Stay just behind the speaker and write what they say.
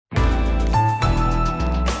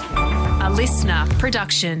listener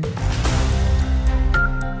production.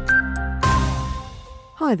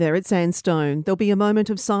 Hi there, it's Anne Stone. There'll be a moment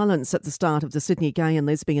of silence at the start of the Sydney Gay and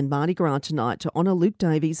Lesbian Mardi Gras tonight to honour Luke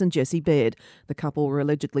Davies and Jessie Baird. The couple were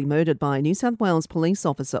allegedly murdered by a New South Wales police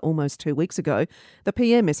officer almost 2 weeks ago. The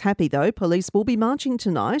PM is happy though. Police will be marching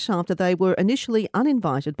tonight after they were initially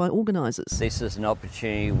uninvited by organisers. This is an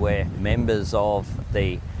opportunity where members of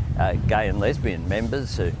the gay and lesbian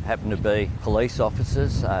members who happen to be police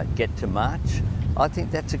officers get to march. I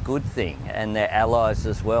think that's a good thing, and their allies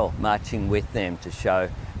as well, marching with them to show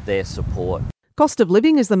their support. Cost of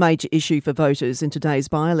living is the major issue for voters in today's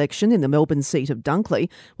by-election in the Melbourne seat of Dunkley,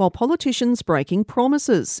 while politicians breaking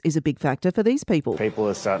promises is a big factor for these people. People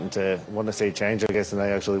are starting to want to see change, I guess, and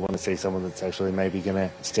they actually want to see someone that's actually maybe going to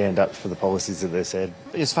stand up for the policies that they've said.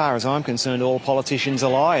 As far as I'm concerned, all politicians are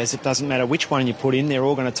liars. It doesn't matter which one you put in, they're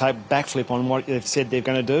all going to take backflip on what they've said they're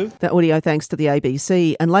going to do. That audio thanks to the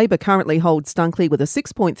ABC, and Labor currently holds Dunkley with a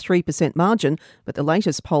 6.3% margin, but the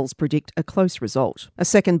latest polls predict a close result. A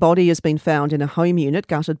second body has been found in a home unit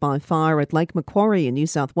gutted by fire at Lake Macquarie in New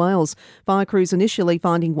South Wales. Fire crews initially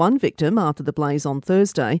finding one victim after the blaze on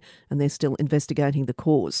Thursday, and they're still investigating the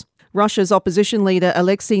cause. Russia's opposition leader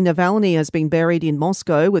Alexei Navalny has been buried in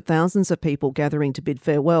Moscow with thousands of people gathering to bid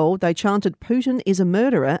farewell. They chanted Putin is a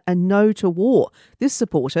murderer and no to war. This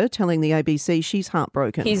supporter telling the ABC she's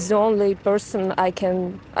heartbroken. He's the only person I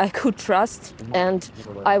could trust, and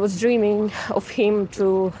I was dreaming of him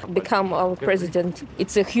to become our president.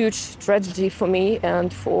 It's a huge tragedy for me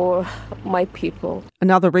and for my people.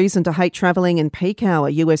 Another reason to hate travelling in peak hour.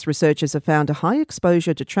 US researchers have found a high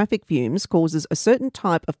exposure to traffic fumes causes a certain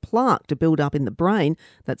type of plaque to build up in the brain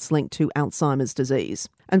that's linked to Alzheimer's disease.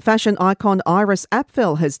 And fashion icon Iris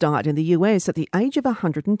Apfel has died in the US at the age of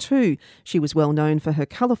 102. She was well known for her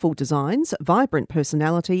colourful designs, vibrant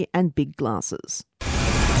personality and big glasses.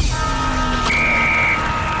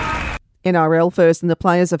 NRL first, and the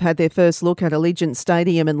players have had their first look at Allegiant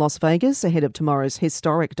Stadium in Las Vegas ahead of tomorrow's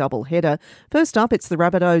historic doubleheader. First up, it's the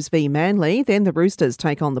Rabbitohs v Manly, then the Roosters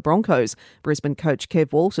take on the Broncos. Brisbane coach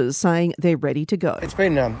Kev Walters saying they're ready to go. It's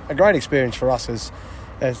been a great experience for us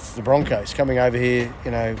as the Broncos, coming over here,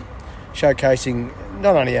 showcasing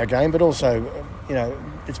not only our game, but also,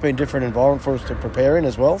 it's been a different environment for us to prepare in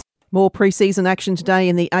as well. More pre-season action today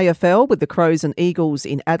in the AFL with the Crows and Eagles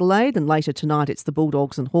in Adelaide, and later tonight it's the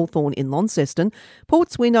Bulldogs and Hawthorn in Launceston.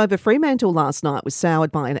 Port's win over Fremantle last night was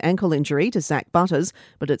soured by an ankle injury to Zach Butters,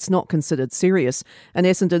 but it's not considered serious. And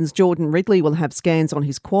Essendon's Jordan Ridley will have scans on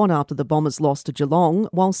his quad after the Bombers lost to Geelong,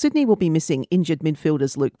 while Sydney will be missing injured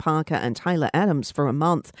midfielders Luke Parker and Taylor Adams for a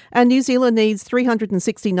month. And New Zealand needs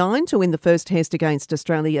 369 to win the first test against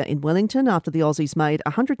Australia in Wellington after the Aussies made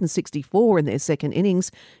 164 in their second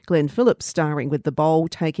innings. Glenn Phillips starring with the bowl,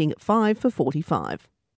 taking 5 for 45.